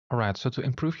All right, so to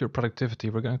improve your productivity,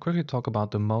 we're going to quickly talk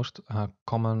about the most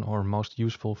common or most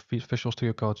useful Visual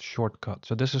Studio Code shortcut.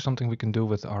 So this is something we can do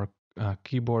with our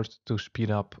keyboard to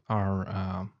speed up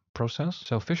our process.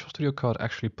 So Visual Studio Code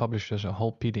actually publishes a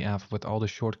whole PDF with all the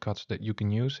shortcuts that you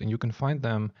can use, and you can find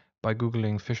them by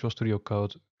Googling Visual Studio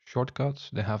Code shortcuts.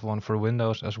 They have one for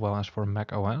Windows as well as for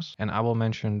Mac OS. And I will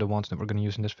mention the ones that we're going to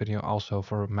use in this video also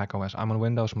for Mac OS. I'm on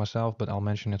Windows myself, but I'll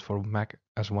mention it for Mac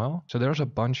as well. So there's a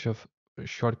bunch of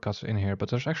shortcuts in here, but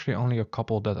there's actually only a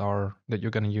couple that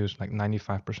you're going to use like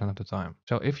 95% of the time.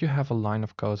 So if you have a line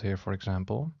of code here, for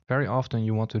example, very often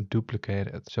you want to duplicate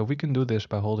it. So we can do this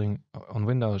by holding on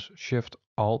Windows Shift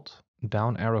Alt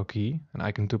down arrow key, and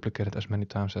I can duplicate it as many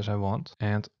times as I want.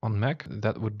 And on Mac,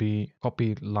 that would be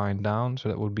copy line down, so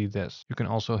that would be this. You can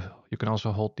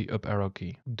also hold the up arrow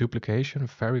key. Duplication,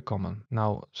 very common.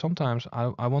 Now, sometimes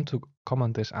I want to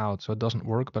comment this out so it doesn't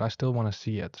work, but I still want to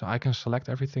see it. So I can select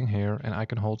everything here and I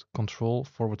can hold Control//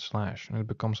 and it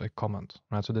becomes a comment,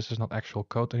 right? So this is not actual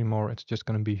code anymore. It's just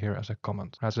going to be here as a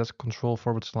comment, right? So that's Control//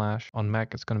 on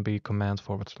Mac. It's going to be Command/.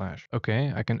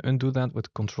 Okay, I can undo that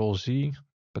with Control-Z,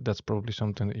 but that's probably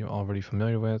something that you're already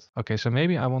familiar with. Okay, so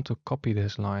maybe I want to copy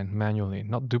this line manually,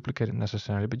 not duplicate it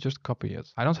necessarily, but just copy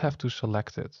it. I don't have to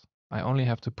select it. I only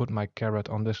have to put my caret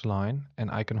on this line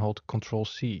and I can hold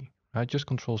Control-C, right? Just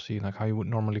Control-C, like how you would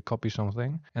normally copy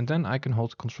something. And then I can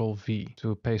hold Control-V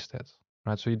to paste it,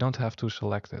 right? So you don't have to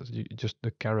select it. Just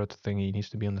the caret thingy needs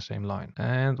to be on the same line.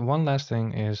 And one last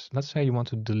thing is, let's say you want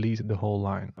to delete the whole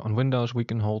line. On Windows, we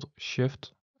can hold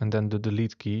Shift and then the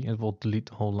delete key, it will delete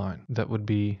the whole line. That would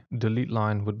be, delete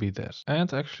line would be this.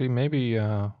 And actually maybe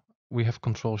we have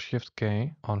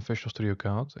Control-Shift-K on Visual Studio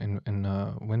Code in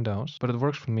Windows, but it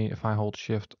works for me if I hold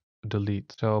Shift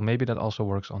delete. So maybe that also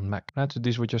works on Mac. Right, so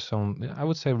these were just some, I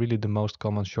would say really the most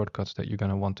common shortcuts that you're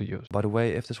going to want to use. By the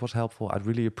way, if this was helpful, I'd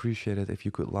really appreciate it if you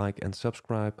could like and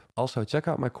subscribe. Also, check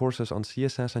out my courses on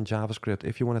CSS and JavaScript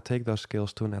if you want to take those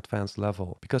skills to an advanced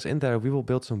level. Because in there, we will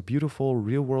build some beautiful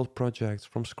real-world projects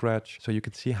from scratch so you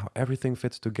can see how everything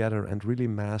fits together and really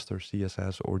master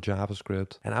CSS or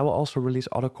JavaScript. And I will also release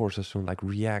other courses soon like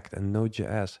React and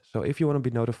Node.js. So if you want to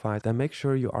be notified, then make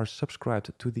sure you are subscribed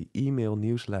to the email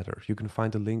newsletter. You can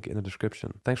find the link in the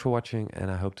description. Thanks for watching and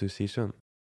I hope to see you soon.